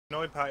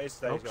Annoying part is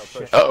that he's got to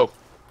push. Uh-oh.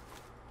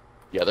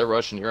 Yeah, they're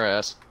rushing your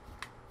ass.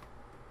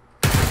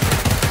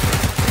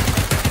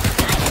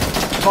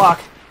 Fuck.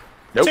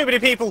 Nope. Too many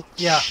people.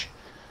 Yeah.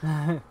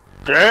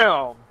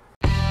 Damn.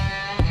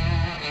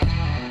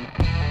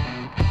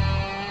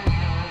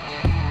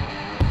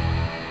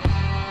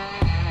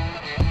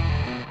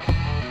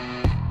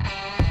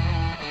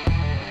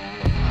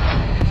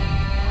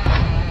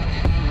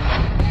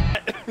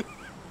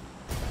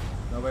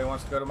 Nobody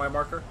wants to go to my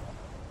marker?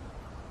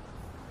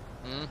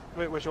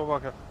 Wait, where's your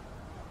marker?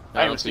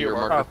 I don't see your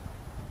marker.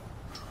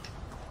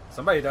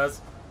 Somebody does.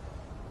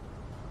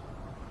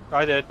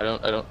 I did.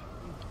 I don't.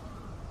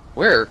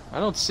 Where? I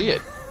don't see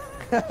it.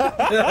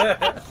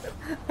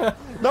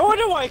 No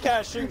wonder why I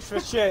can't shoot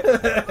for shit.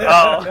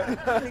 Oh.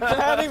 You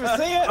can't even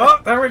see it. Oh,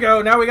 there we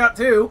go. Now we got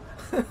two.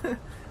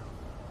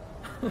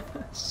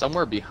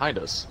 Somewhere behind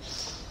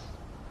us.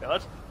 Yeah,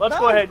 let's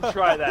go ahead and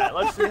try that.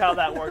 Let's see how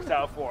that works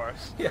out for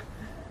us. Yeah.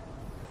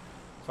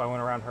 So I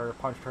went around her,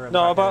 punched her in the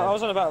No, back of the but head. I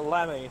was on about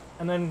Lemmy.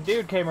 And then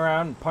dude came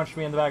around and punched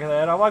me in the back of the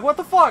head. I'm like, what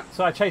the fuck?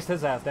 So I chased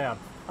his ass down.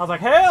 I was like,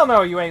 hell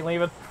no, you ain't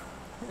leaving.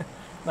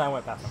 Then I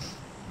went past him.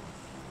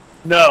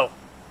 No.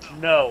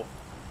 No.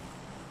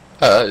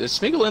 Is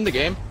Smeagol in the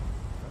game?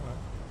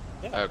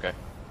 Yeah. Okay.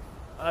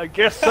 I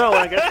guess so.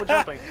 I guess we're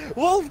jumping.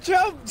 Wolf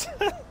jumped!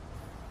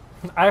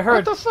 I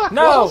heard, What the fuck,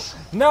 no, Wolf?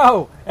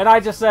 no, and I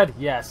just said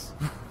yes.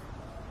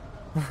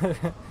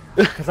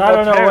 Because I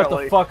don't know what the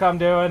Apparently. fuck I'm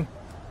doing,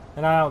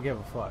 and I don't give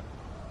a fuck.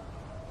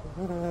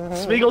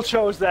 Smeagol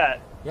chose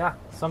that. Yeah,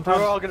 sometimes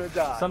We're all gonna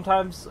die.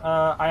 Sometimes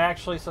I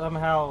actually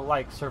somehow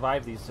like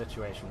survive these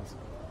situations.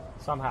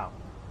 Somehow.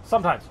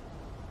 Sometimes.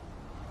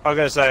 I was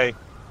going to say,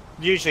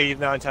 usually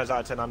 9 times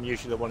out of 10, I'm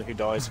usually the one who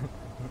dies.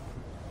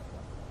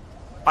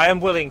 I am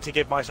willing to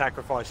give my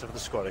sacrifice for the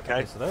squad, okay?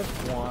 Okay, so there's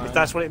one. If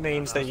that's what it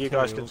means, then That's you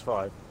guys two. can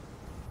survive.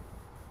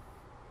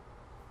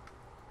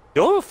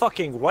 You're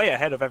fucking way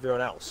ahead of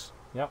everyone else.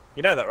 Yep.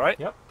 You know that, right?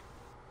 Yep.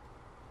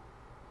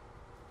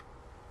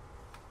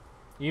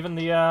 Even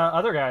the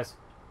other guys.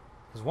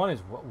 Because one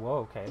is...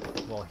 Whoa, okay.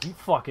 Well, he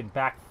fucking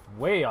backed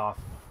way off.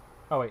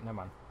 Oh, wait, never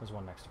mind. There's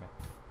one next to me.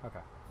 Okay.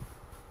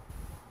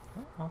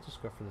 Well, I'll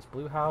just go for this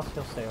blue house.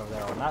 He'll stay over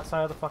there on that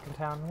side of the fucking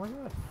town. We're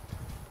good.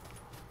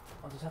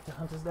 I'll just have to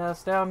hunt his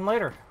ass down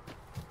later.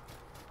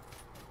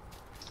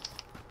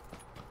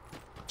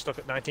 Stuck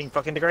at 19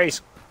 fucking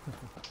degrees.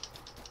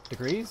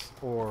 Degrees?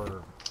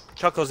 Or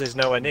Chuckles is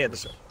nowhere near the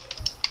sun.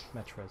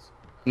 metros?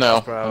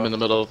 No, Bro. I'm in the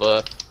middle of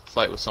a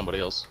fight with somebody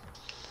else.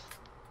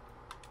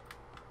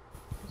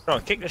 Come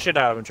on, kick the shit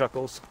out of him,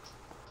 Chuckles.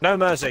 No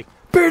mercy.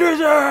 Beat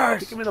his ass!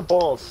 Kick him in the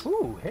balls.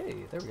 Ooh, hey,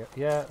 there we go.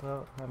 Yeah,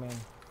 well, I mean...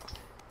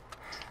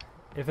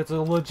 If it's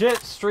a legit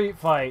street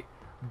fight,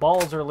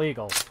 balls are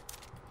legal.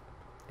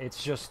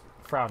 It's just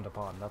frowned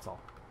upon, that's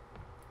all.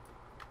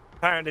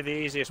 Apparently the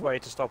easiest way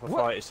to stop a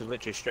fight is to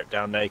literally strip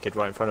down naked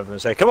right in front of him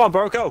and say, "Come on,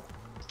 bro, go!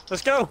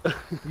 Let's go!"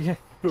 Yeah.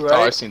 Oh,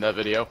 I've seen that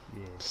video.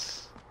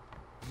 Yes.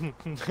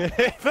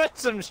 It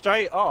puts him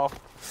straight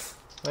off.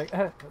 Like,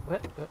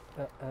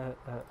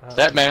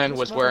 That man this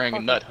was wearing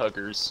motherfucker- nut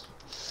huggers.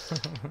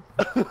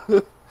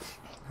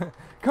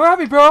 Come at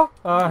me, bro!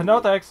 No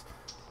thanks.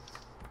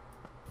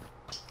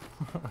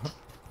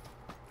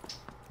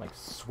 Like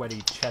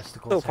sweaty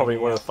chesticles. Still probably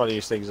hanging one of out. the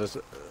funniest things I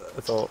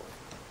thought.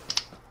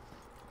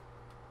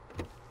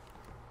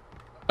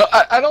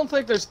 I don't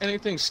think there's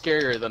anything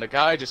scarier than a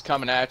guy just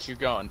coming at you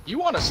going, "You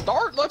want to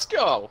start? Let's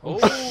go!" Oh,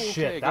 okay,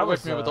 shit, get that away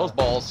was, from me with those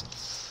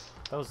balls.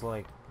 That was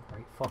like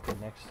right fucking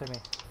next to me.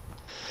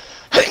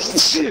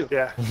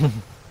 Yeah.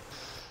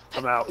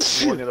 I'm out.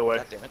 I'm going the other way.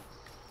 God damn it.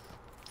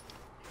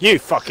 You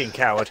fucking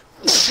coward.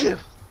 That's you.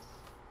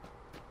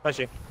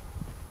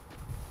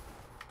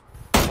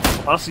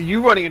 Honestly,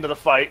 you running into the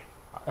fight.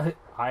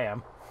 I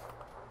am.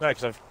 No,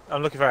 because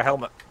I'm looking for a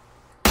helmet.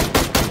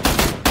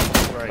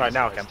 Right,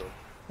 now I can.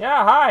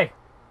 Yeah, hi!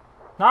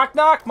 Knock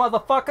knock,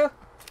 motherfucker!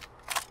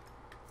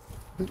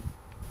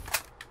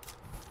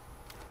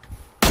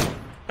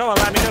 Come on,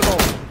 let me no goal.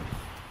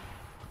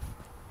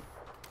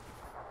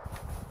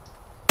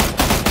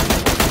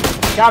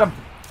 Got him!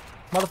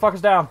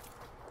 Motherfucker's down.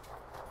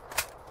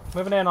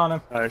 Moving in on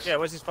him. Nice. Yeah,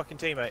 where's his fucking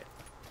teammate?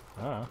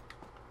 I don't know.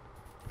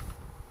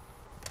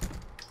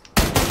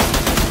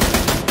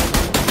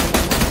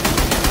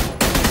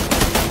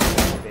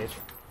 Bitch.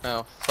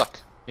 Oh, fuck.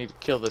 Need to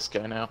kill this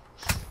guy now.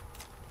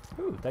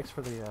 Ooh, thanks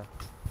for the,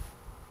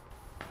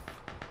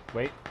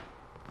 Wait.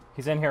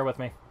 He's in here with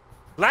me.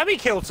 Lammy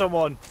killed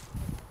someone.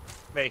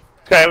 Me.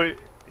 Okay.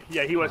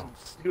 Yeah, he wasn't.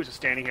 He was just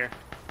standing here.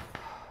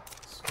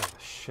 Scared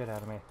the shit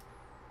out of me.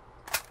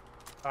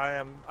 I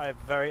am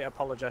very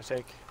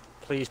apologetic.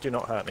 Please do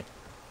not hurt me.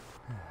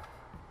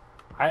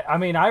 I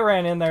mean, I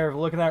ran in there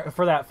looking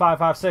for that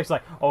 5.56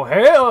 like, oh,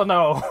 hell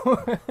no!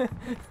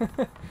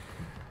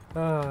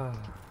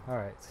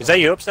 Alright. So, Is that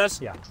you upstairs?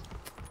 yeah.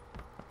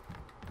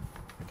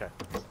 Okay.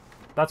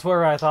 That's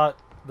where I thought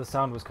the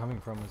sound was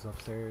coming from, was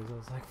upstairs. I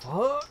was like,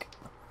 fuck!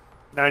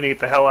 Now I need to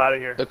get the hell out of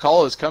here. The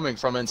call is coming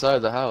from inside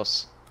the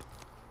house.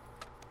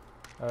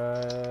 Wait, do you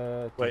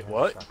have a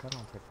what? Shotgun?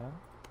 I'll take that.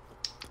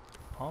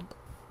 Pump.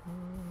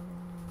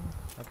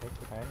 Okay,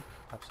 okay.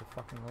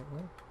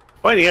 Absolutely.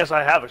 Well, yes,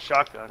 I have a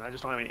shotgun. I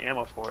just don't have any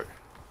ammo for it.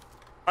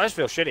 I just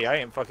feel shitty. I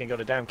ain't fucking got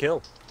a damn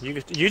kill.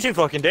 You two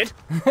fucking did.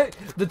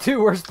 The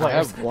two worst I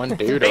players. have one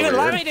dude Even over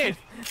Lammy here.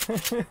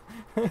 did.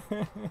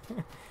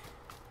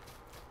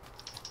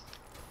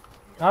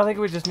 I think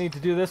we just need to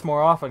do this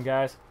more often,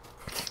 guys.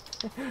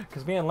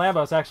 Because me and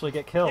Lambos actually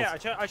get kills.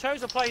 Yeah, I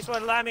chose a place where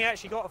Lammy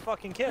actually got a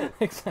fucking kill.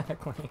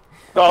 Exactly.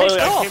 Oh, Pissed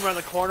I off. came around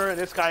the corner and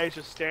this guy is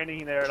just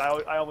standing there, and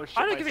I almost shit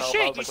I don't give a myself. I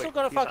shit. was You like, still wait,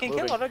 got a he's not fucking kill.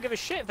 moving. I don't give a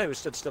shit if they were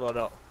stood still or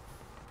not.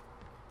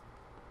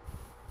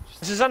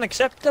 This is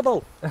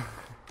unacceptable.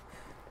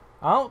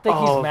 I don't think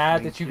he's Oh,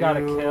 mad thank that you got a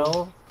you.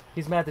 kill.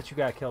 He's mad that you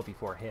got a kill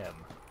before him.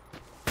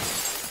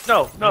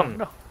 No.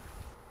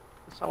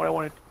 That's not what I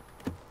wanted.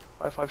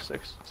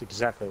 556. That's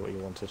exactly what you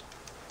wanted.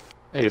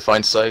 I need to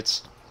find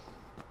sites.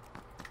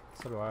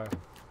 So do I.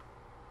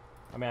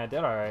 I mean, I did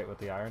alright with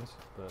the irons,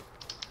 but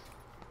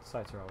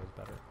sights are always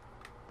better.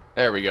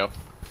 There we go.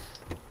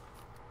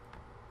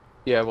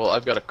 Yeah, well,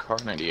 I've got a car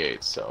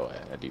 98, so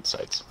I need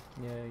sights.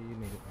 Yeah, you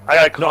need it, man. I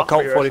got a Not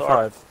Colt for your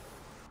 45.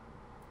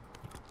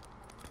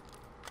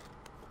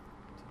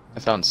 I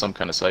found some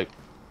kind of site.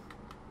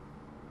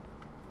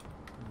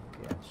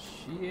 Yeah,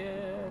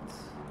 shit.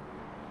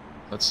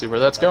 Let's see where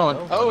that's going.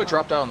 over Oh, now. it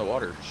dropped out in the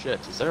water. Shit,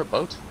 is there a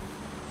boat?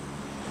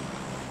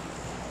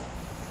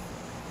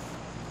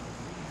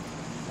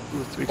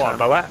 Ooh, 3 What times.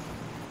 about that?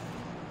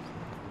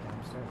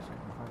 Downstairs,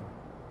 right behind me.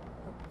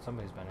 Oh,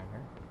 somebody's been in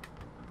here.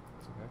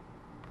 It's okay.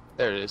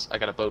 There it is. I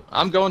got a boat.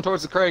 I'm going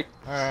towards the crate.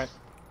 Alright.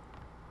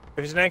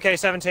 If it's an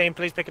AK-17,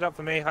 please pick it up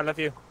for me. I love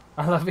you.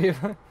 I love you.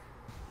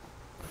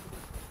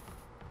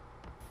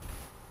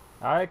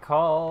 I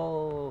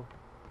call...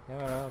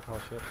 Yeah, I'll call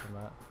shit from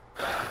that.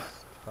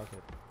 Just fuck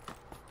it.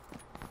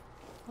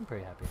 I'm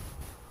pretty happy.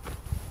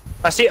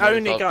 That's the Yeah,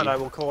 only fuck gun you. I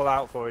will call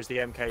out for is the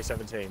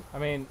MK-17. I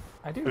mean,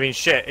 I do I mean,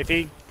 shit. If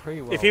he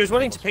pretty well. was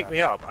willing with to pick double me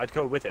straps. up, I'd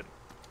go with him.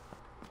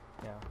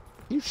 Yeah.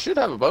 You should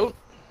have a boat.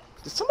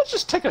 Did someone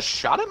just take a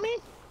shot at me?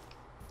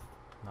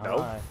 Not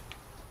No.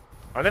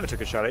 I never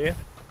took a shot at you.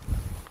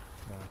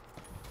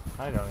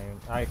 I don't even...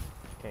 I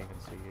can't even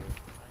see you.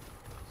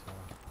 So...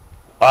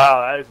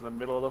 Wow, that is in the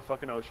middle of the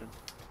fucking ocean.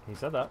 He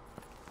said that.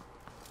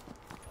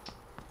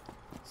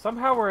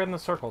 Somehow we're in the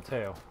circle,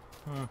 too.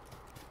 Hmm.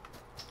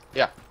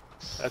 Yeah.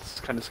 That's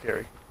kind of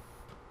scary.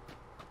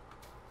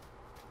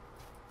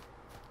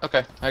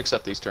 Okay, I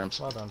accept these terms.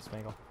 Well done,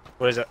 Smeagol.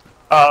 What is it?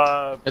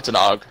 It's an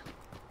AUG.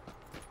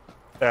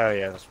 Oh,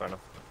 yeah, that's fair enough.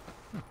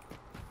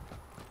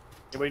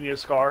 Anybody need a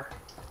scar?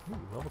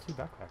 Ooh, level 2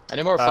 backpack. I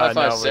need more No, we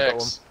got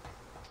 5.56.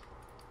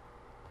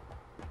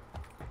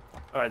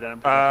 Alright then. I'm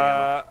picking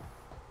up the ammo.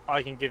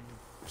 I can give...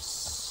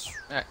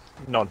 Eh.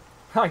 None.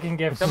 I can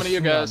give Coming to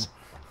you guys.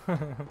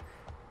 none.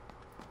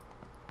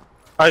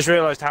 I just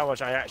realised how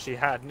much I actually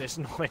had, and it's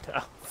not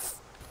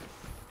enough.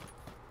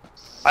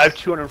 I have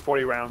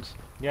 240 rounds.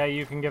 Yeah,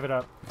 you can give it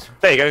up.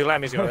 There you go,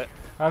 Lammy's got it.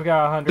 I've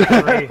got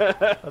 103.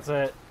 That's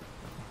it.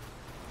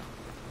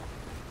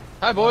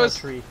 Hi, boys.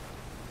 Tree.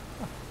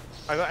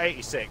 I got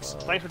 86.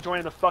 Thanks for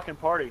joining the fucking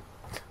party.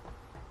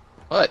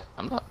 What?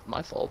 I'm not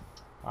my fault.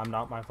 I'm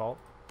not my fault.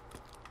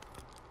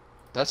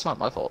 That's not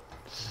my fault.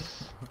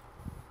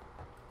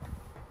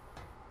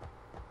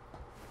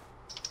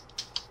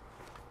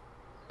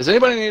 Does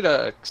anybody need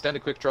a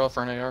extended quick draw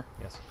for an AR?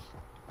 Yes.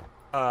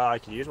 I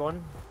could use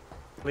one,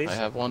 please. I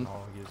have one.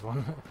 I'll use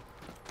one.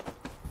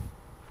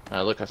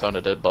 Look, I found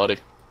a dead body.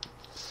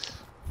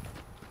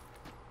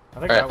 I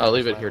think Alright, I'll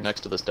leave it here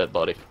next to this dead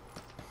body.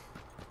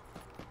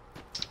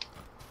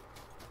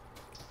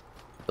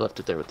 I left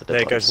it there with the dead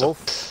There body. goes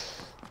Wolf.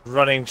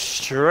 Running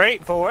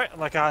straight for it,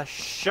 like a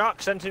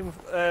shark scenting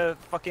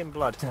fucking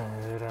blood.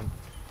 Dun,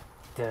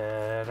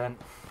 dun.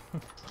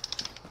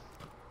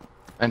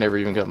 I never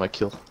even got my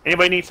kill.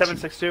 Anybody need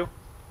 762?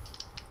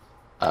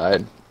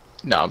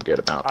 No, I'm good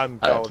about. I'm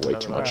I have gold. way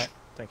never too mind. much.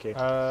 Thank you.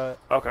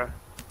 Okay.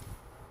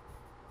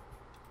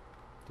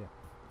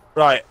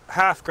 Right,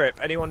 half grip.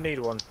 Anyone need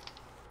one?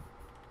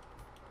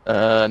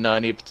 No, I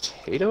need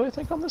potato, I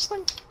think, on this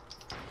thing.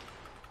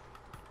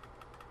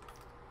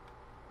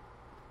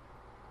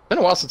 Been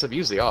a while since I've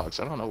used the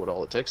AUGs. I don't know what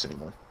all it takes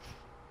anymore.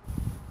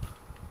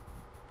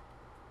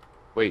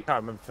 Wait, Can't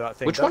remember if that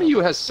thing. which does one of it. you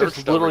has searched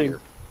over literally- here?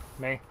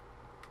 Me.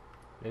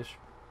 Ish.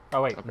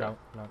 Oh wait, Okay. no,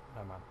 never mind.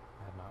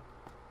 I have not.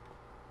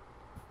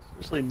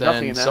 There's really nothing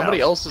Then in that somebody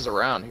house. else is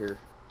around here.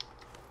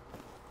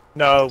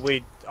 No,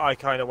 I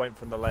kind of went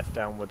from the left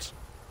downwards.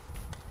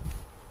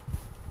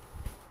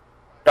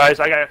 Guys,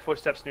 I got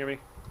footsteps near me.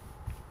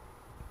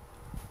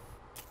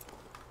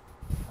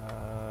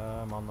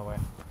 I'm on the way.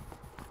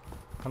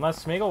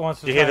 Unless Smeagol wants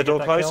to. Did you try hear the and door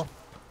get that close? kill.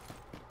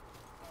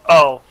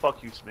 Oh,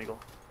 fuck you, Smeagol.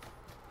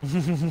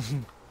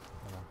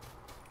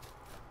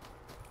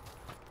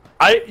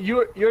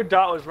 Your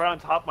dot was right on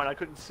top of mine. I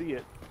couldn't see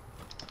it.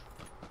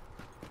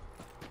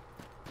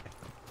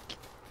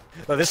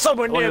 Oh, there's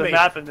someone I look near at the me.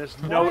 map and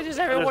there's no, Why does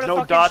everyone there's wanna no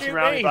fucking dots shoot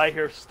around me? me, but I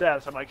hear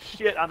steps. I'm like,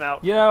 shit, I'm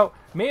out. You know,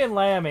 me and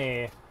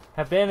Lammy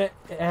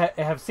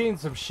have seen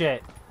some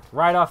shit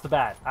right off the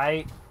bat.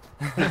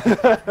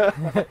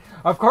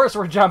 Of course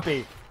we're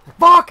jumpy.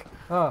 Fuck!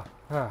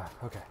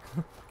 Okay.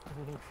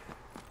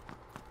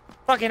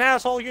 Fucking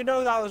asshole, you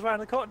know that I was around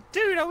the corner.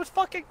 Dude, I was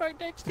fucking right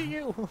next to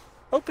you.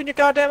 Open your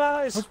goddamn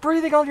eyes. I was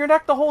breathing on your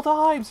neck the whole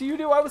time, so you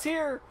knew I was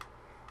here.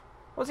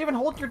 I was even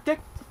holding your dick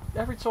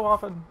every so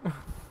often.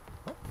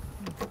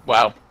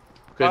 Wow.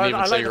 Couldn't even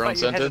I say like your the own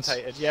fact you sentence.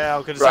 hesitated. Yeah, I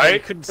was gonna say Right? you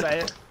couldn't say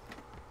it.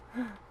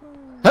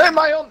 Hey,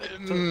 my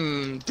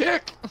own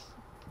dick.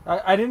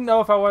 I didn't know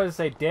if I wanted to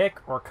say dick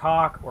or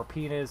cock or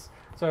penis,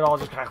 so it all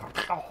just kind of...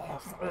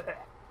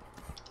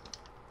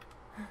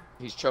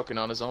 He's choking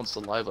on his own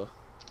saliva.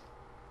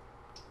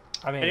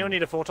 I mean, Anyone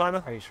need a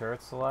 4-timer? are you sure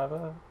it's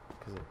saliva?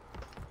 Because it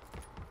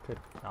could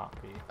not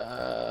be.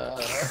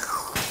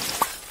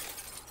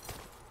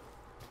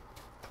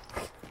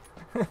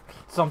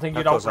 Something you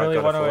Of don't course I've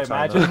really got a want to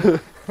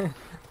 4-timer.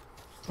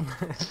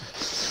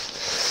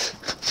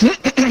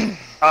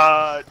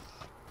 imagine.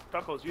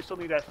 Knuckles, you still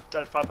need that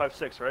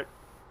 5.56, right?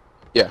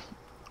 Yeah.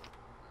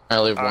 I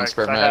only have one Alright,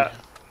 spare 'cause mag.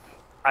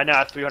 I now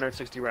have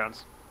 360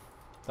 rounds.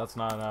 That's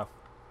not enough.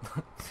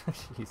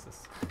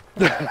 Jesus.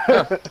 Look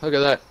at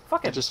that.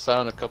 Fucking I just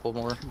found a couple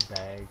more. 2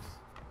 bags.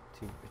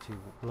 Two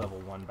level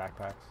 1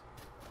 backpacks.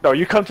 No,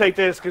 you come take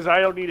this, because I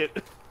don't need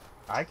it.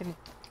 I can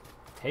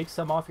take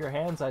some off your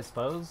hands, I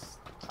suppose.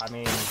 I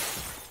mean...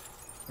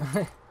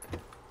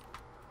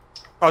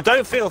 Oh,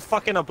 don't feel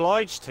fucking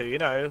obliged to, you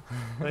know.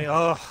 I mean,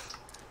 oh,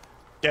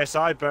 guess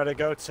I better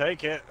go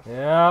take it.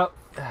 yeah.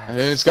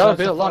 It's gotta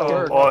be a lot of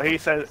work. Well, he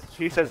says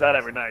that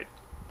every night.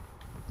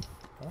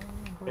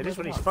 It is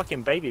when he's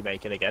fucking baby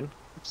making again.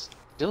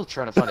 Still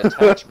trying to find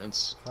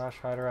attachments. Flash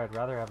hider, I'd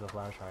rather have the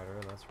flash hider,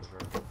 that's for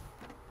sure.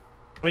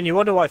 I mean, you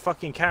wonder why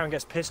fucking Karen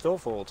gets pissed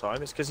off all the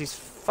time. It's because he's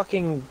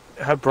fucking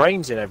her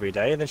brains in every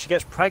day, and then she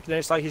gets pregnant.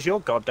 It's like it's your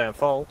goddamn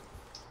fault.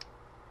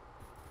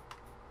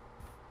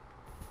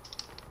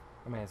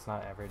 I mean, it's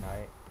not every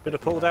night. Could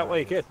have pulled out where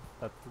you could.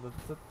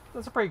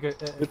 That's a pretty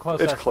good,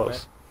 close It's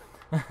estimate.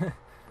 close.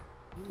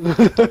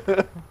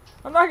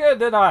 I'm not gonna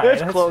deny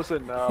It's it. close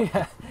enough.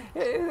 Yeah,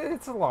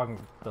 it's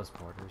along those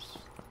borders.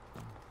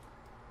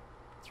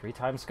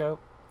 3-time scope.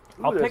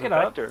 Ooh, I'll there's pick a it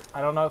up. vector. I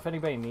don't know if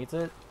anybody needs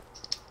it.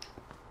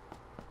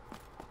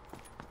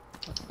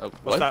 Oh,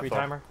 What's what? that for?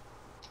 3-timer.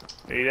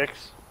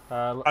 8x.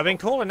 I've been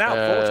calling out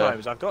 4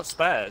 times. I've got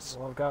spares.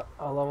 Well, I've got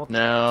a level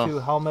No. 2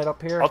 helmet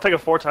up here. I'll take a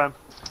 4-time.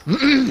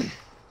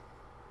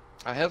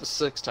 I have a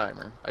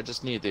 6-timer. I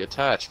just need the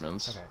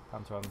attachments. Okay,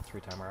 I'm throwing the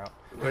 3-timer out.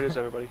 Where is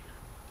everybody?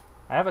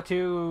 I have a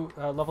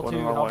level One 2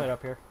 in our helmet way.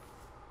 up here.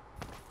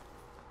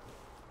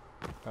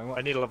 Going what?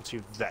 I need a level 2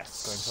 Going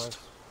vest. twice.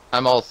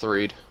 I'm all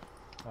 3'd.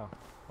 Oh,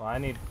 well, I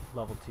need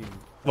level 2.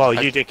 Well,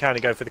 you did kind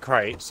of go for the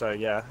crate, so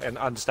yeah, and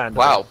understandable.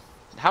 Wow.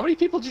 How many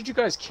people did you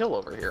guys kill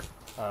over here?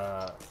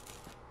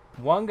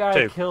 One guy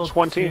 2. killed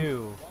 20.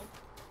 2.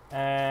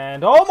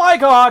 And oh my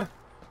god!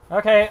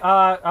 Okay,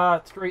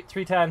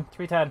 310,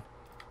 310.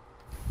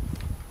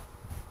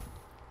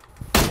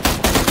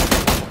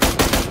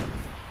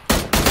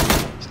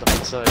 Stuff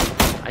inside.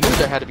 I knew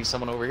there had to be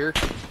someone over here.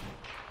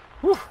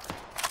 Whew.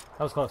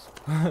 That was close.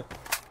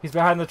 He's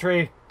behind the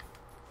tree.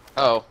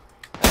 Oh,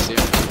 I see him.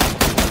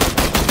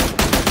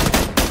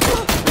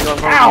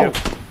 Ow!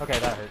 Okay,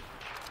 that hurt.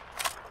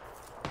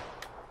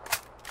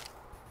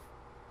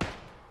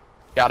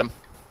 Got him.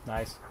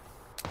 Nice.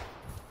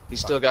 He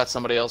still got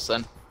somebody else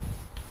then.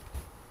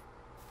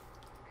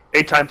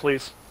 8-time,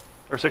 please.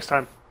 Or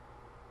 6-time.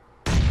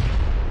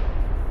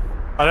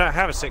 I don't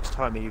have a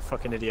 6-timer, you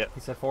fucking idiot. He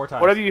said 4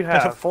 times. Whatever you I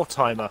have a have.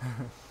 4-timer.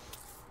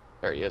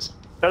 There he is.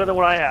 Better than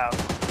what I have.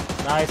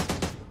 Nice.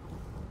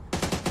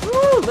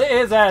 Woo! Lit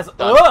his ass.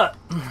 Done. Ugh!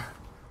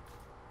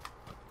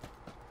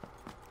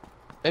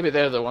 Maybe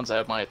they're the ones that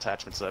have my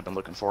attachments that I've been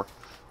looking for.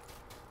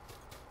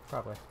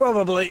 Probably.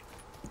 Probably.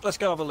 Let's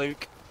go have a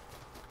look.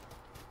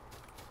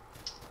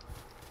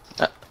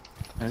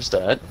 There's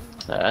that.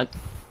 That.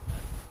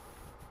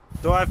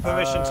 Do I have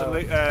permission to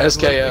loot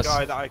SKS. the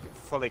guy that I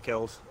fully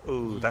killed?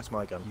 Ooh, that's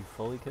my gun. You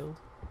fully killed?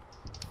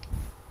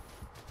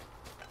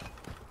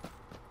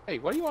 Hey,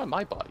 what do you want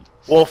my body?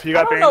 Wolf, you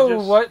I got don't bandages?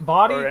 know what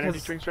body, Or energy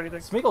because drinks or anything?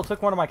 Smeagol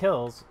took one of my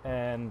kills,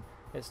 and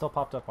it still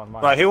popped up on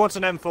mine. Right, who wants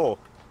an M4?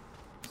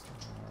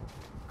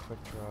 Quick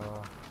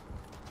draw.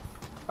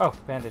 Oh,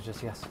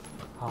 bandages, yes.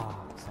 Oh,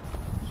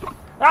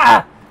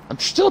 ah! I'm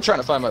still trying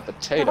to find my I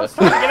potato. was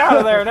trying to get out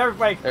of there, and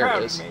everybody There it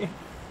crowded is. me.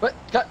 What?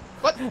 Got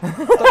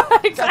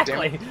what?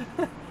 Exactly.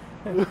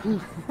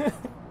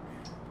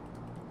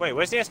 Wait,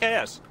 where's the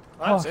SKS?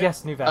 Oh, That's it.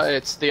 yes, new vest.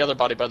 It's the other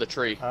body by the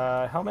tree.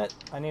 Helmet.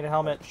 I need a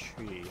helmet.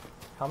 Tree.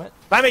 Helmet.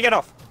 Let me get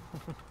off!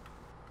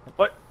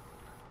 What?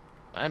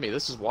 I mean,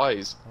 this is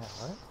wise. Yeah,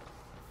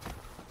 what?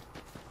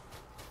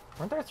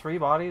 Weren't there 3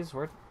 bodies?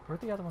 Where'd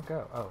the other one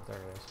go? Oh, there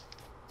it is.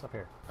 It's up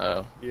here.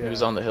 Oh, Yeah. he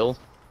was on the hill.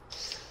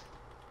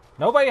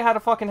 Nobody had a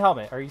fucking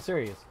helmet. Are you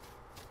serious?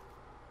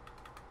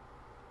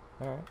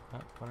 Alright,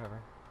 whatever.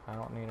 I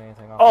don't need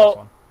anything off Oh. this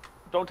one.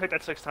 Don't take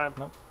that 6-time.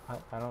 Nope,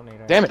 I don't need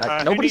anything. Damn it! Who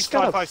needs Nobody's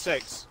got a...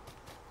 556?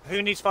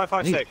 Who needs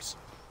 556?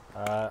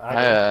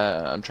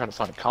 I I'm trying to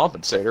find a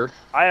compensator.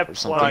 I have Or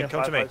something. plenty of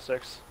Come to me.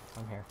 5.56.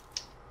 I'm here.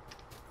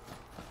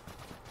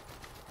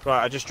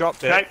 Right, I just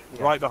dropped it Okay.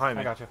 right behind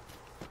I me. got you.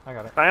 I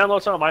got it. Can I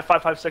unload some of my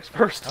 5.56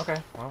 first? Okay,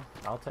 well,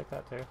 I'll take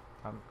that too.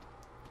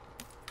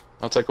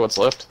 I'll take what's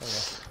left.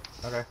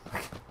 There you go.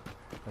 Okay.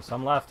 There's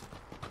some left.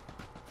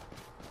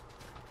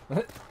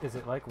 Is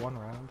it like one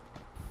round?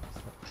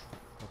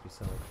 That'd be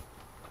silly.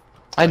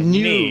 I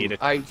need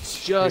I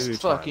just two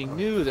fucking timer.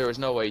 knew there was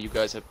no way you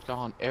guys have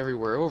gone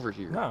everywhere over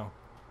here. No,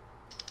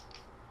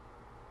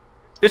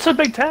 It's a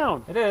big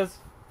town. it is.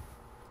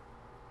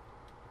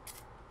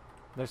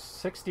 There's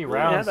 60 We only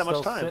had rounds that much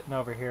still time. sitting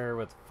over here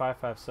with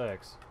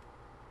 5.56.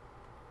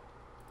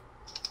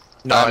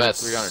 No, I'm at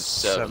it's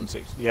 307.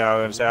 760. Yeah, I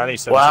was gonna say I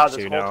need Wow,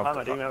 762 this whole now. time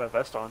I didn't even have a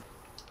vest on.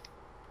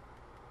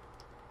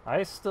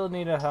 I still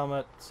need a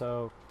helmet,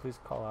 so please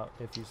call out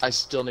if you. I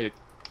still need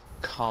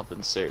a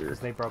compensator. Because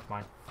they broke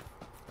mine.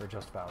 Or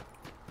just about.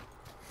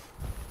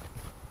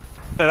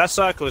 No, that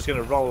circle is going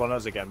to roll on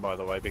us again, by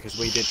the way, because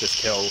we did just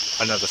kill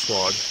another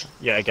squad.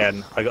 Yeah,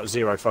 again, I got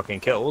 0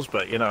 fucking kills,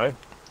 but you know.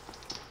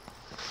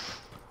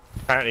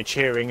 Apparently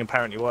cheering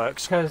apparently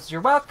works. Because you're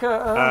welcome!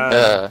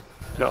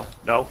 No,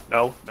 no,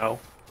 no, no.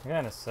 I got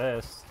an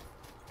assist.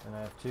 And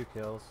I have 2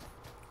 kills.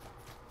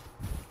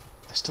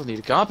 I still need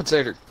a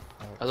compensator.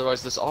 Alright,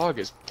 Otherwise, this AUG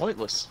is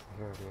pointless. I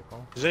hear a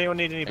vehicle. Does anyone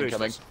need any Incoming.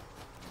 boosters?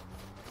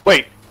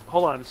 Wait,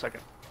 hold on a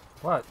second.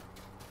 What?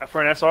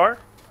 For an SR?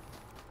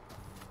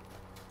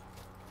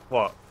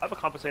 What? I have a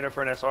compensator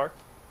for an SR.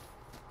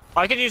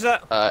 I could use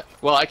that.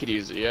 Well, I could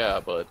use it, yeah,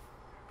 but...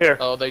 Here,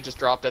 Oh, they just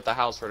dropped at the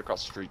house right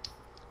across the street.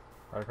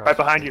 Right across right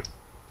the behind you. street.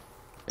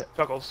 Yeah.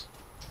 Chuckles.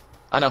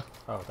 I know.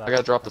 Oh, that. I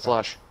gotta drop the okay.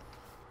 flash.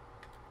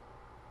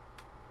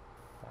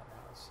 That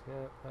house.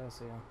 Yep, I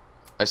see him.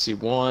 I see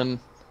one.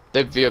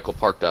 They have vehicle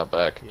parked out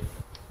back. Yeah.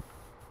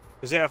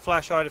 Is there a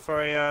flash either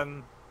for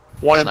a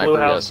One in Sniper, blue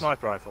yes. house.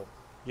 sniper rifle?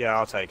 Yeah,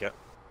 I'll take it.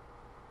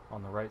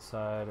 On the right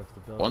side of the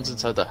building. One's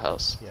inside the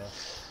house. Yeah.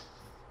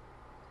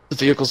 The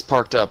vehicle's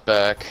parked out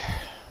back.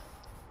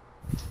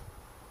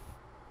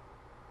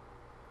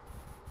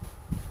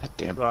 God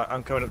damn. Right,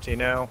 I'm coming up to you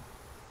now. You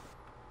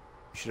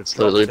should have It's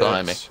literally dropped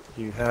behind it.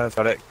 You have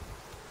got it.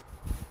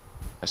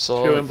 I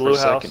saw Two it in for blue a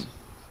house. second.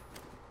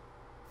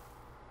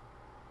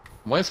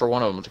 I'm waiting for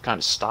one of them to kind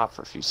of stop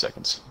for a few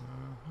seconds.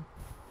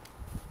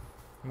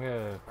 I'm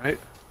gonna Right?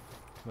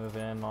 move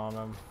in on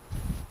them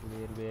a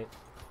little bit.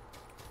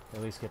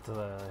 At least get to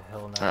the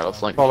hill next Alright, I'll time.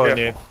 flank. Following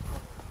you. Careful.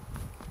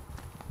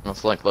 I'll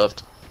flank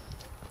left.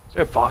 Is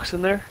there a box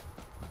in there?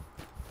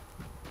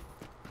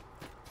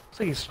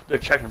 Looks like they're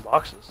checking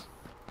boxes.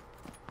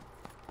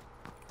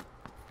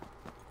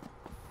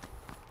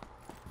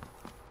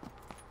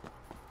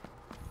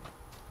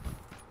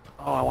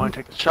 Oh, I want to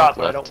take the shot,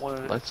 but I don't want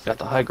to. Left's got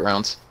the high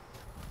grounds.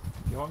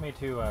 If you want me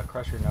to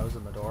crush your nose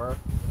in the door,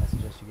 I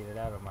suggest you get it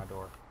out of my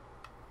door.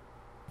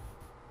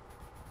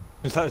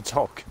 Is that a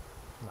dog?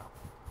 No.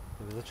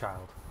 It was a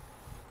child.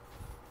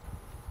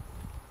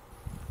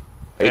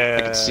 I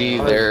can see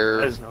Uh,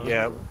 their...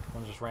 Yeah,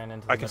 One just ran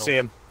into the I can middle. see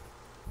him.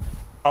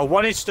 Oh,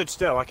 one is stood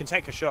still. I can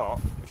take a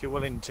shot if you're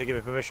willing to give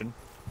me permission.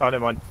 Oh,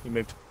 never mind. You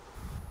moved.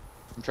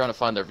 I'm trying to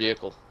find their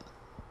vehicle.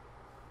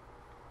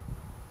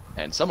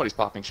 And somebody's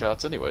popping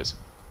shots anyways.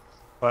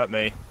 Hurt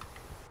me.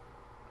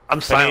 I'm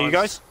Can I hear silent. you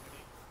guys?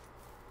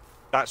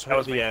 That's That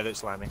was the me. air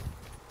that's landing.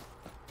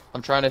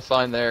 I'm trying to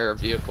find their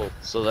vehicle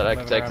so that I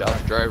can Moving take around out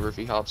back. the driver if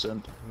he hops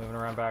in. Moving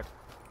around back.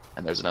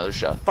 And there's another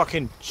shot.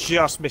 Fucking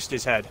just missed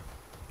his head.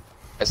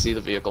 I see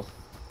the vehicle.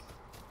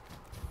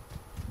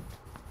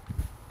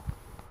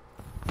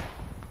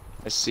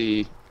 I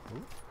see...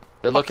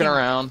 They're looking Fucking-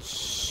 around.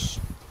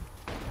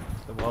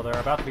 Well, they're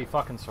about to be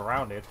fucking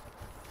surrounded.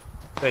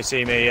 They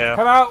see me.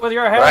 Come out with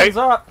your hands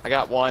up! I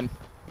got one.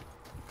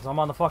 Because I'm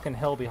on the fucking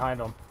hill behind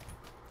them.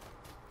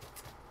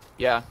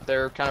 Yeah,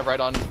 they're kind of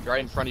right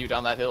in front of you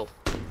down that hill.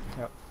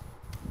 Yep.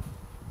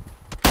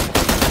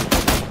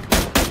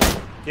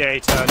 Yeah, he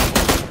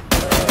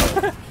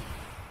turned.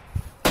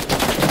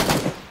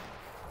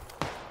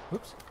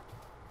 Oops.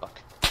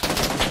 Fuck.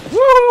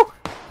 Woo!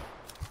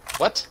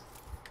 What?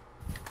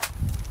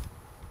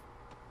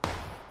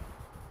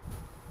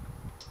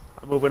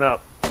 I'm moving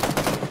up.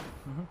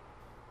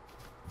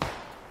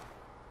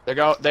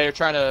 They're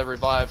trying to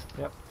revive.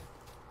 Yep.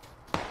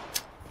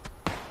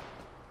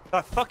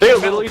 That fucking They're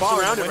metal literally bar in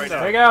the surrounded right window.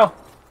 There you go.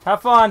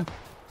 Have fun.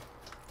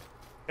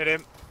 Hit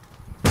him.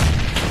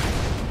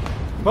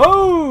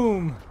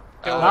 Boom!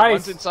 Nice.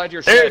 One's inside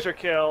your shed. There's your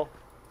kill.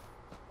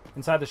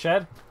 Inside the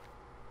shed?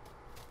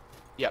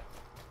 Yep.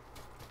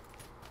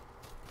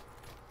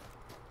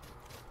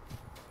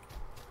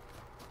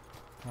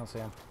 I don't see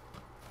him.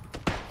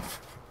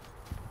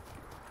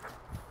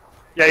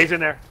 Yeah, he's in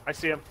there. I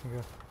see him. Here you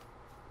go.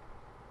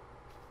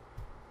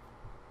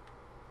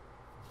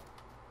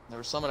 There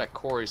was someone at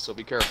Corey, so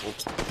be careful.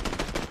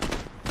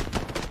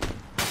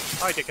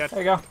 Hi, dickhead. There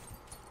you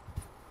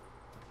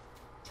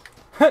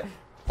go.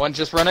 One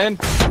just run in.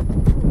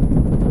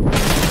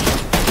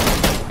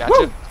 Gotcha.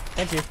 Woo!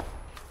 Thank you.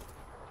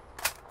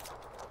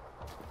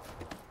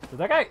 Did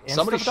that guy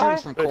Somebody insta-die?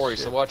 shoots from Corey,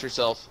 so watch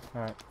yourself.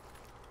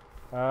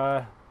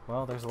 Alright.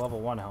 Well, there's a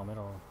level 1 helmet.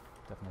 I'll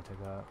definitely take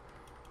that.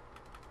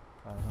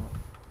 I don't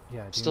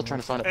Yeah. Still trying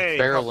to find a Hey,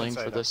 barreling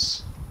for compensator.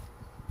 this.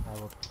 I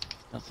will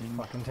Nothing.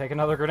 fucking take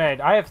another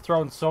grenade. I have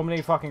thrown so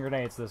many fucking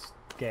grenades this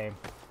game.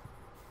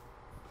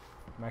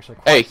 I'm actually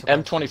quite Hey,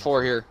 surprised.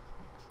 M24 here.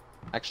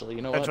 Actually,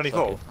 you know what? M24?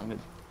 Fuck it. I'm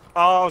gonna...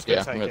 Oh, I was gonna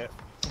Yeah, take I'm gonna- it.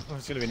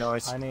 It's gonna be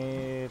nice. I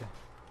need.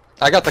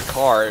 I got the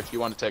car if you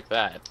want to take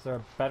that. Is there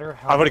a better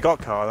helmet, I've already got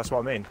car. That's what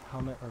I mean.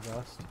 helmet or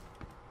vest?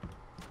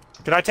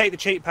 Can I take the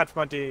cheat pad for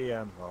my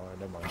DEM? Oh,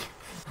 never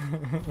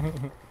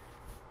mind.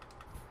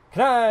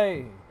 Can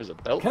I? There's a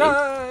belt Can loop.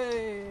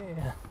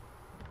 I?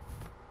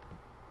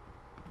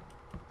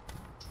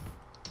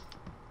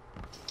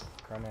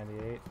 Car 98.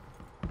 Wait,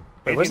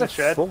 Anything where's in the the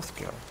shed? fourth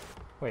go?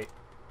 Wait.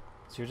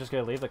 So you're just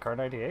gonna leave the car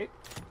 98?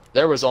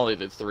 There was only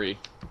the 3.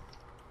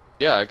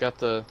 Yeah, I got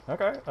the...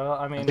 Okay.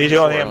 I mean. Did you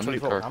do on the Or on the M24?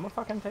 car. I'm gonna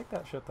fucking take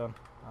that shit then.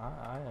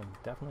 I am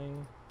definitely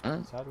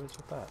Alright. sideways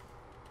with that.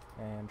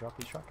 And drop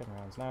these shotgun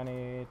rounds.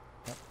 90.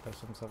 Yep, there's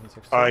some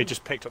 7.62. I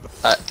just picked up the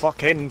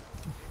fucking.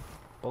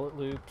 Bullet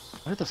loops.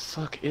 Where the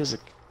fuck is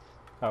it?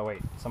 Oh wait,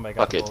 somebody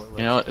got Fuck the it. bullet loops.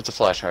 You know what? It's a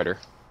flash hider.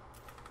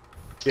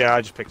 Yeah,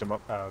 I just picked them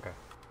up. Oh, okay.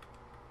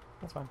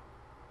 That's fine.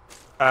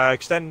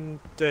 Extend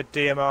the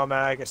DMR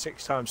mag, a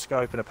 6x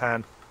scope and a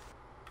pan.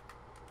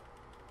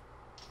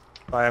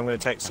 I am going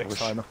to take I wish-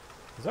 6-timer.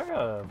 Is there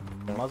a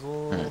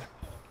muzzle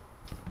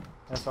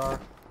SR?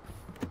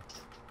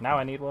 Now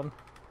I need one.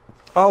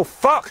 Oh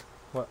fuck!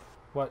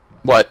 What?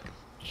 What?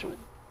 Shoot.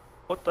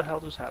 What the hell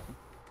just happened?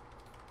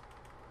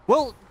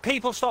 Will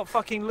people stop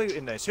fucking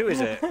looting this? Who is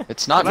it?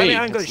 It's not Let me.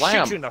 I'm going It's to shoot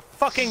Lamb. you in the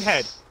fucking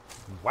head.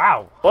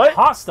 Wow. What?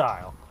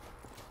 Hostile.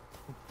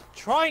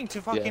 Trying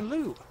to fucking Yeah.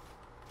 loot.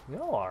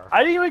 Y'all are. I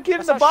didn't even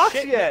get in That's the not box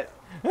shit. yet.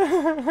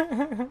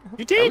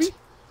 You did?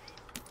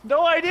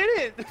 No, I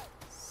didn't.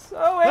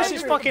 So This is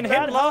angry. fucking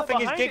him laughing,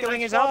 he's giggling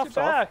his ass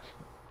off.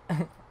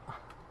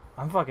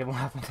 I'm fucking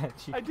laughing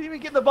at you. I didn't even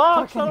get in the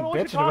box. I don't know what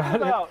you're Fucking bitching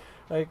talking about about.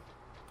 Like,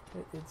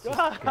 it's just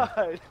fucking-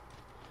 God.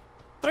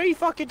 3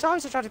 fucking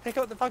times I tried to pick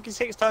up the fucking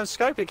 6-time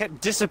scope, it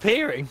kept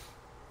disappearing.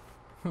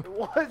 It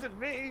wasn't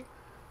me.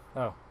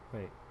 Oh,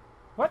 wait.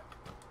 What?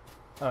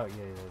 Oh, yeah,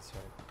 that's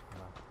right.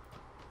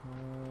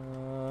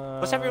 Hold on.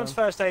 What's everyone's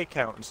first aid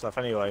count and stuff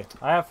anyway?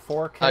 I have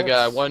 4 kits. I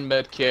got 1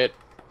 med kit,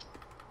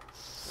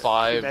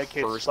 5 Med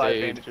kits, first 5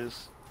 aid,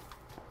 bandages.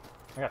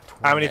 I got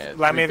 20. How many? and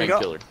How many 3 have you got?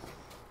 painkiller.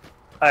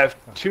 I have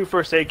 2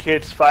 first aid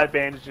kits, 5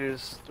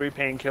 bandages, 3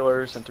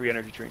 painkillers, and 3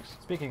 energy drinks.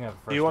 Speaking of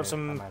Do you want first aid,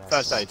 some I might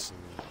first actually aids?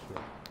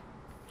 do-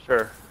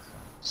 Sure.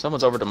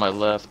 Someone's over to my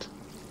left.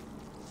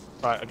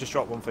 Right, I just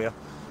dropped one for you.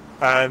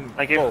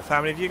 Thank you. Wolf, how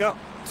many have you got?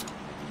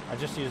 I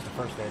just used the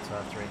first aid, so I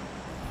have 3.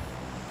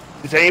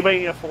 Does anybody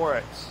need a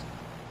 4X?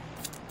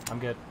 I'm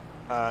good.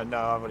 No, I've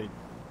already.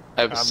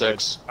 I have a I'm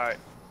 6. Alright.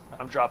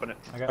 I'm dropping it.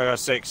 I I got, got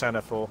 6 and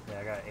a 4. yeah,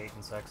 I got 8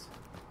 and 6.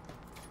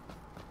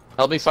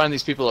 Help me find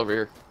these people over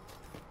here.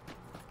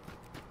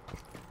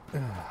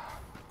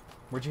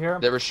 Where'd you hear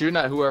him? They were shooting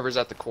at whoever's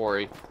at the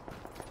quarry.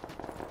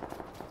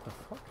 The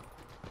fuck?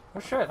 Oh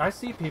shit, I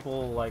see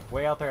people like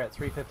way out there at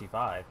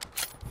 355.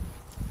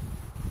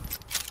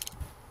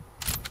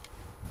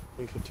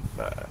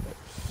 355.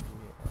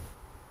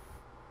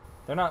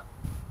 They're not,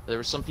 There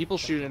were some people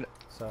shooting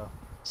so.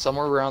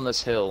 somewhere around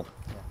this hill.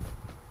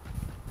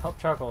 Help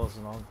Chuckles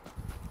and all.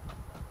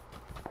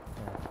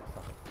 Yeah,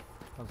 fuck it.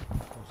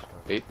 Let's go.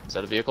 Wait, is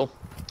that a vehicle?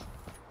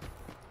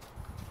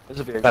 There's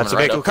a vehicle. That's a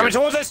right vehicle up coming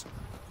here. towards us!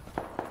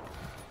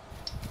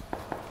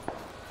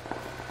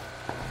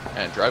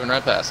 And driving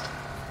right past.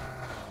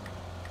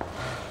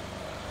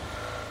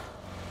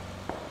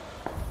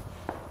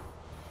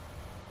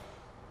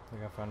 We're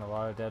gonna find a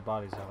lot of dead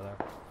bodies over there.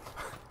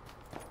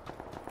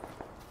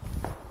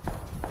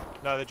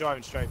 No, they're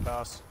driving straight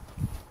past.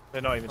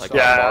 They're not even Like, stopping.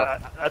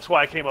 Yeah, that's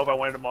why I came over. I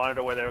wanted to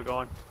monitor where they were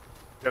going.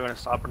 If they're going to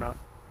stop or not.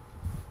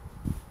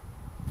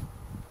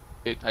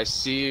 I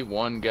see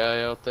one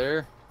guy out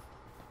there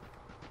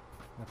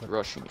That's a-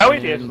 rushing How we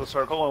in. did the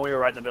circle and we were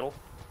right in the middle.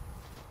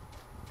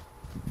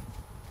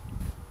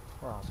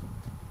 We're awesome.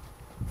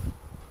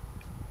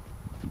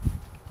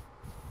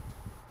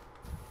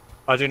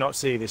 I do not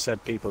see the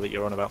said people that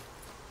you're on about.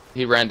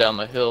 He ran down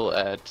the hill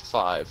at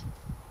 5.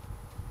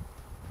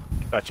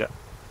 Gotcha.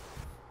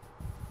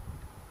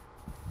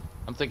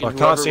 I'm thinking Well, I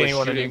whoever can't see was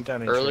anyone shooting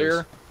down in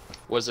earlier trees.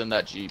 was in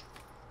that Jeep.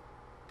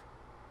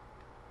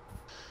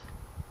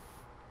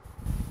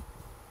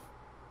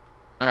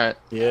 Alright,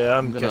 Yeah,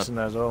 I'm I'm gonna- guessing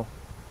that as well.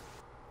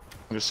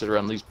 I'm gonna sit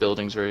around these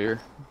buildings right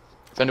here.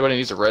 If anybody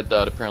needs a red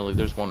dot, apparently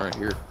there's one right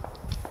here.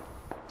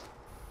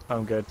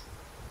 I'm good.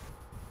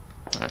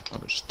 Alright, I'll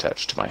just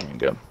attach to my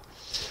handgun.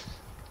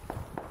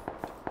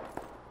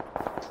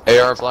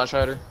 AR flash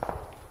hider?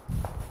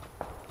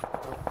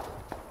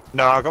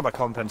 No, I got my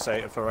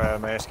compensator for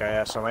my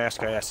SKS, so my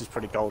SKS is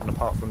pretty golden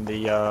apart from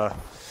the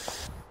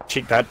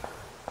cheek pad.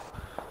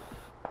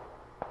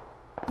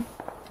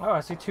 Oh,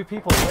 I see 2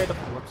 people way the.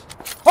 Whoops.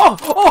 Oh!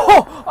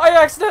 Oh! I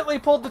accidentally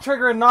pulled the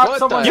trigger and knocked What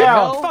someone the You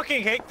down. hell?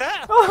 fucking hit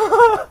that!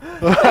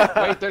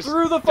 Wait, there's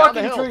Through the down fucking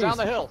the hill, trees. down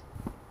the hill.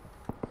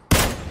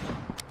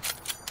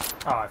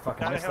 Oh, I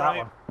fucking Down the missed hill, that I-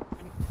 one.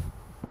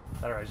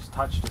 Better, I just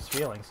touched his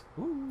feelings.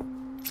 Ooh.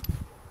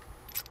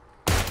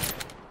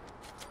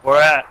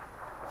 Where at?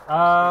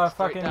 Straight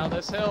Fucking down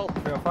this hill.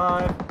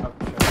 305. Oh,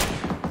 shit.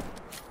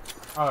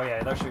 Oh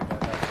yeah, they're shooting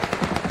at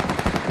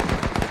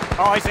that.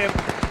 Oh, I see him.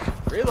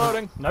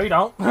 Reloading. No, you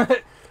don't.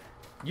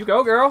 You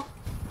go, girl.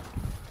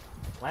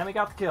 Lammy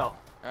got the kill.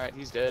 Alright,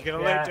 he's dead. You're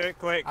gonna Yeah. live, do it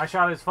quick. I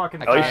shot his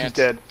fucking. At least can't. he's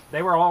dead.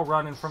 They were all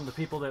running from the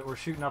people that were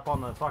shooting up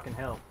on the fucking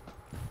hill.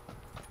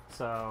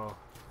 So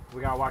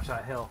we gotta watch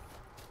that hill.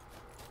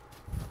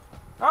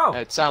 Oh,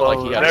 It sounded like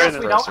he Well, got I a guess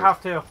we don't suppressor.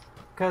 have to,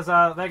 cause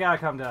they gotta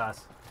come to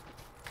us.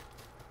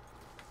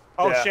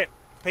 Oh Yeah. shit!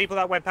 People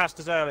that went past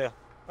us earlier.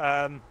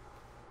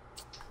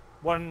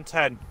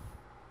 110.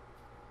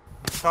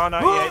 Car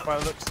 98 by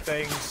the looks of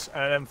things,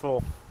 and an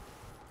M4.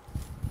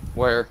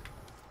 Where?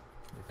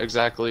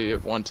 Exactly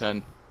at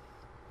 110.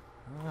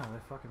 Oh, they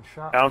fucking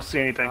shot. I don't see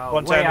anything. Oh,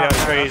 110 way out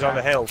behind there, trees on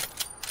the okay. hill.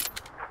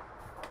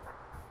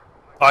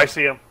 Oh, I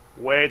see him.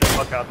 Way the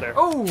fuck out there.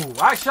 Oh,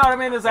 I shot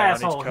him in his Hang on, I need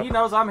to asshole. cut. He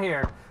knows I'm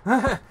here.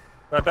 Right,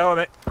 bear with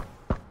me.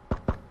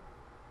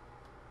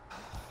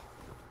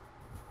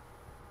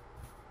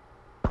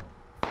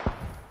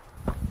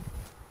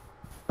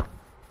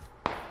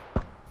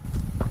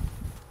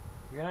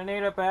 You're gonna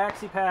need a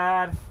baxi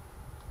pad.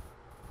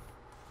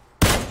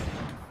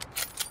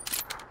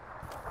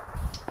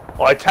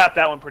 Well, I tapped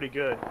that one pretty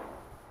good.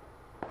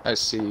 I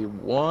see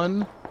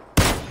one.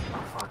 Oh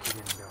fuck, he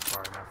didn't go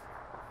far enough.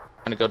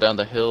 I'm gonna go down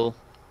the hill.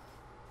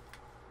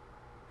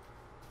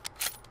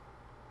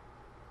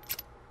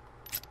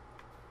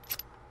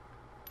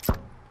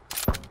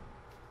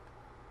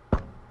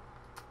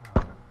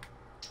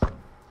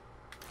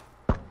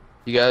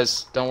 You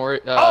guys, don't worry.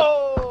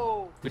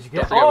 Oh! Did you Don't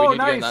get? forget Oh, we need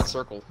to get in nice. that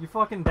circle. You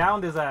fucking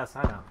downed his ass.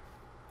 I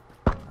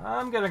know.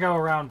 I'm gonna go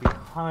around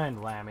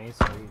behind Lammy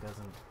so he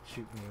doesn't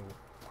shoot me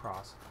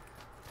across.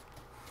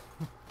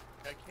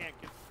 I can't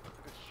get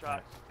a good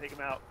shot. Take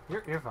him out.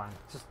 You're fine.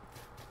 Just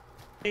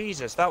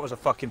Jesus, that was a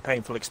fucking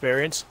painful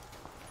experience.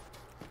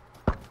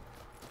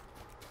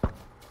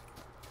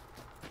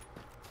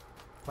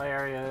 play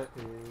area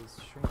is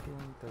shrinking.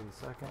 30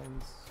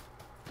 seconds.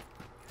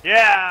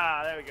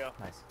 Yeah, there we go.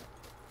 Nice.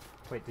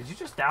 Wait, did you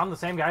just down the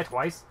same guy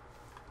twice?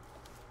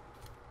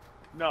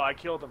 No, I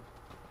killed him.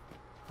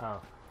 Oh,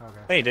 okay.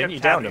 Hey, you didn't. You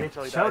Kept downed tapping him.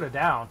 until he Showed died. it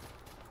down.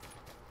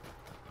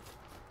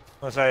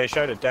 I say, I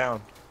showed it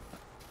down.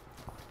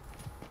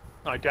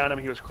 I downed him.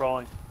 He was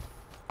crawling.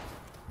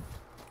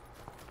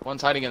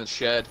 One's hiding in the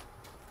shed.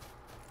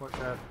 What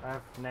shed? I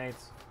have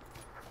nades.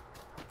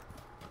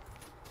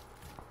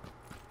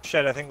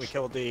 Shed, I think we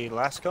killed the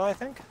last guy, I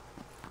think.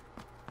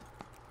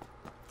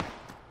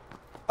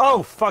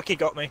 Oh, fuck, he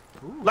got me.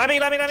 Ooh. Lammy,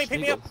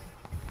 pick me up.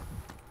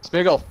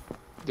 Spiegel,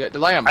 get the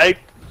lamb.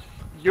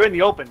 You're in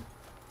the open.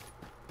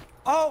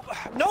 Oh,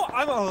 no,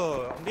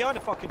 I'm behind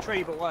a fucking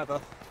tree, but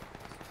whatever.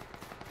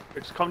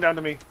 Just come down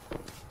to me.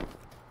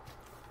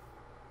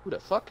 Who the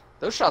fuck?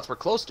 Those shots were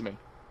close to me.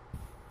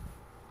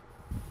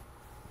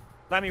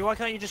 Lammy, why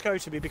can't you just go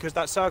to me? Because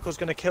that circle's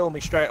going to kill me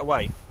straight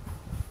away.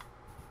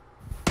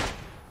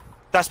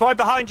 That's right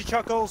behind you,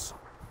 Chuckles.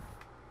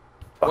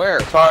 Where?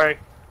 Sorry.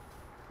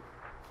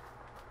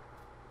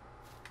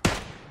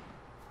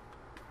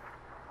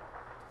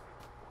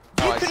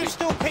 Oh, You I could see. have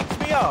still picked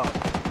me up.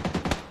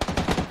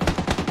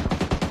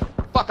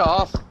 Fuck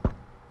off. Nice.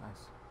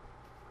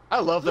 I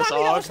love this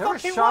Lammy, that was There were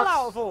fucking well shots.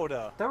 out of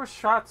order. There were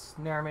shots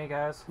near me,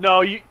 guys.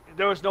 No,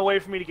 there was no way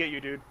for me to get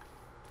you, dude.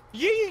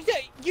 You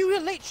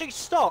literally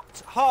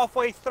stopped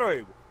halfway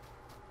through.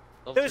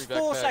 Level There was 3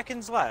 4 backpack.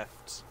 seconds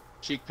left.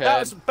 Cheek That pad.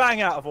 was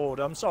bang out of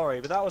order. I'm sorry,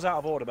 but that was out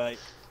of order, mate.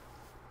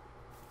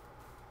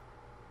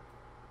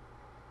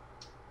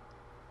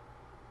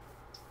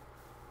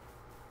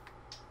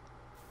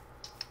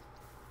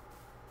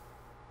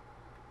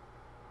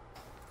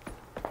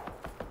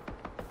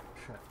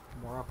 Shit.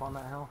 More up on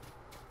that hill?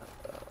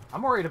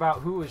 I'm worried about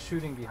who was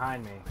shooting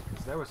behind me,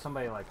 because there was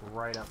somebody, like,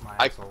 right up my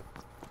asshole.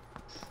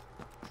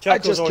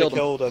 Chuckles just already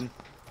killed killed him.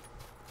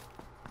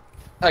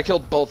 I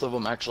killed both of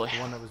them, actually. The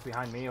one that was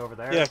behind me over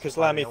there. Yeah, because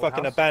by Lammy the old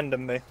fucking house.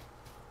 abandoned me.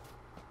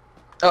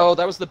 Oh,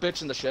 that was the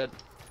bitch in the shed.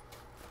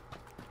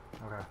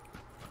 Okay.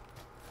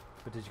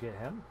 But did you get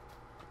him?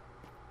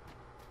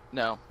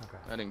 No, Okay.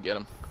 I didn't get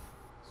him.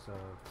 So,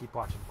 keep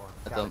watching for him.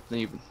 I Got don't it.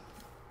 even...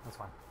 That's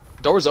fine.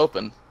 Door's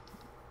open.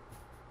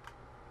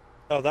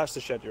 Oh, that's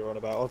the shed you're on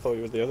about. I thought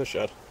you were the other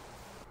shed.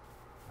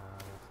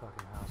 The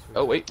fucking house.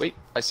 Oh, wait.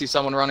 I see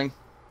someone running.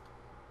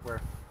 Where?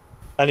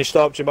 And he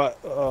stopped you, but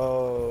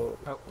oh,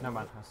 Oh, never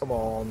mind. I see. come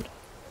on.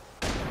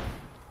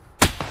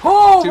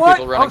 Oh, Two what?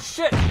 people running. Oh,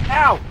 shit!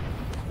 Ow!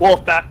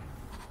 Wolf back.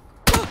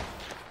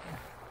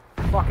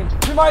 Fucking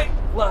to my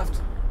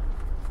left.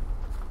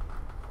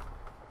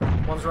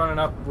 One's running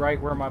up right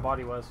where my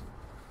body was.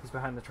 He's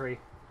behind the tree.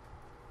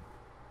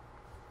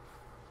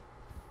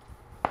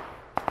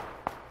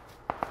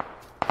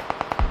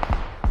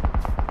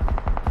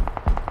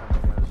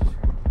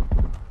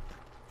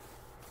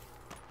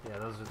 Yeah,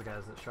 those are the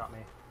guys that shot me.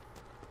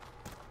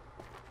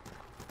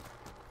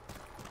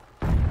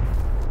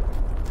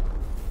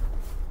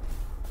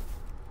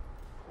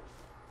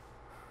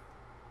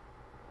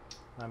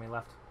 Let me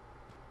left.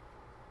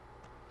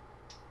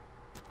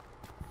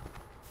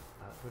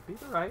 would be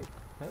the right.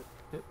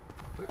 Where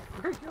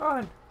are you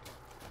going?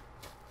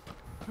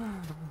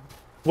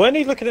 Weren't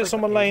he looking at Like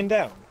someone a- laying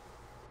down?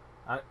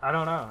 I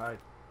don't know. I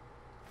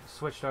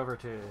switched over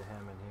to him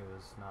and he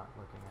was not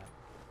looking at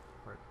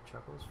where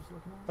Chuckles was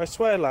looking at. I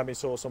swear Lammy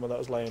saw someone that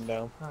was laying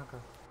down. Oh, okay.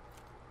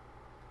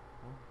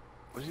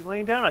 Was he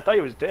laying down? I thought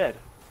he was dead.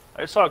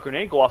 I just saw a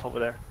grenade go off over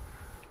there.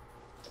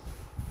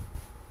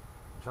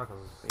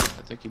 Chuckles.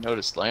 I think you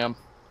noticed Lamb.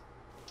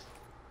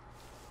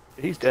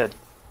 He's dead.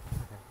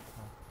 Okay.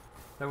 Well,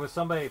 there was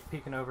somebody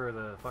peeking over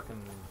the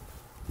fucking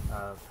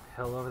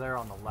hill over there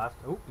on the left.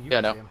 Oh, you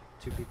Yeah, can no. see him.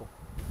 2 people.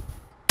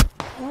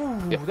 Yeah.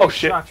 Ooh, they Oh,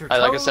 shit. shot your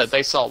Like I toes. said,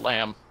 they saw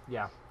Lamb.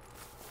 Yeah.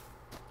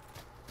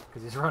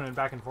 Because he's running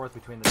back and forth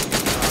between the 2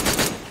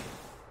 shots.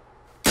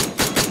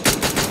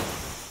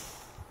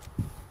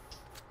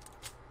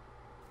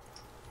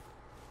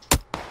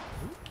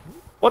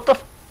 What the? I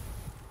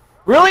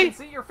Really? can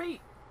see your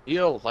feet.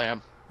 Yo,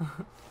 Lamb.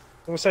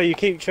 So you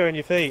keep showing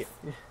your feet.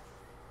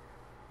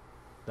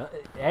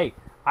 Hey,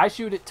 I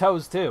shoot at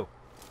toes too.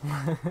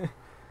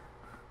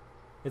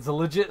 It's a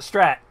legit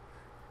strat.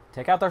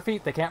 Take out their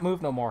feet, they can't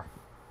move no more.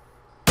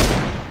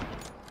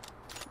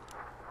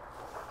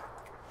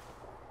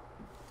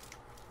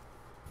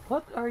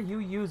 What are you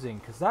using?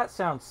 Because that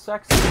sounds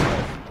sexy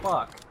as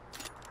fuck.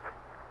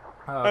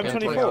 Oh, I'm okay.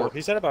 24.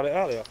 He said about it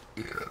earlier.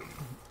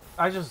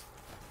 I just...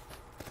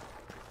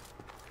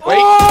 Wait.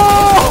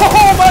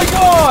 Oh my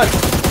god!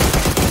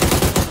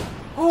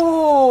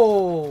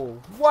 Oh,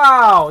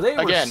 wow, they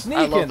were Again,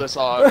 sneaking. I love this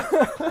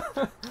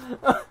AUG.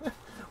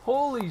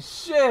 Holy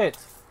shit!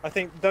 I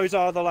think those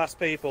are the last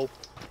people.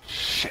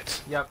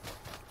 Shit. Yep.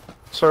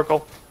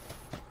 Circle.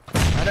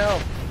 I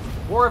know.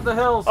 War of the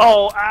Hills.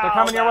 Oh, ow, They're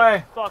coming your that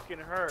way. Fucking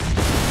hurt.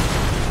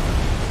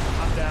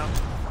 I'm down.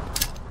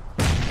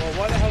 Well,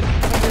 why the hell did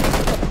you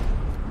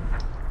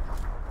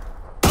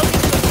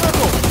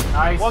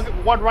Nice.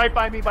 One right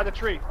by me by the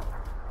tree.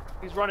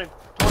 He's running.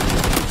 Towards me.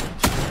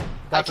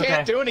 That's I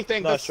can't okay. do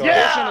anything. Nice This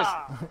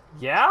shot. vision is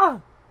Yeah?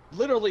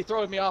 literally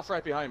throwing me off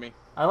right behind me.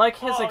 I like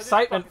his Oh, this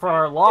excitement fucking for thing.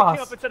 our It came loss.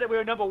 up and said that we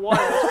were number 1.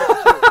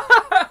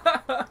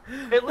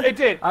 And it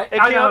did. I It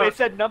came know. up. It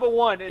said number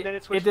 1, and then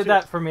it switched. It did to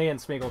that for me and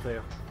Smeagol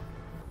too.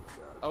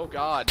 Oh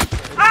God.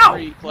 There's Ow!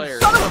 3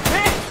 players. Son of a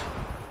bitch!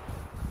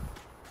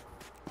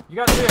 You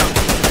got 2.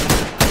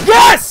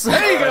 Yes!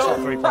 There you Nice go.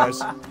 on 3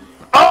 players.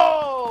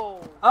 Oh,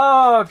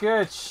 Oh,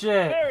 good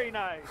shit. very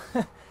nice.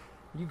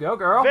 You go,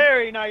 girl.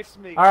 Very nice,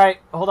 me. Alright,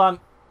 hold on.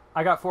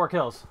 I got 4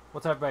 kills.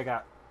 What's everybody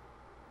got?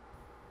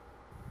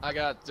 I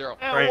got 0.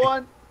 And Great.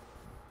 1.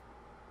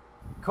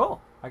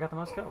 Cool. I got the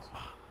most kills.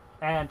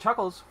 And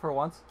Chuckles, for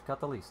once, got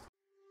the least.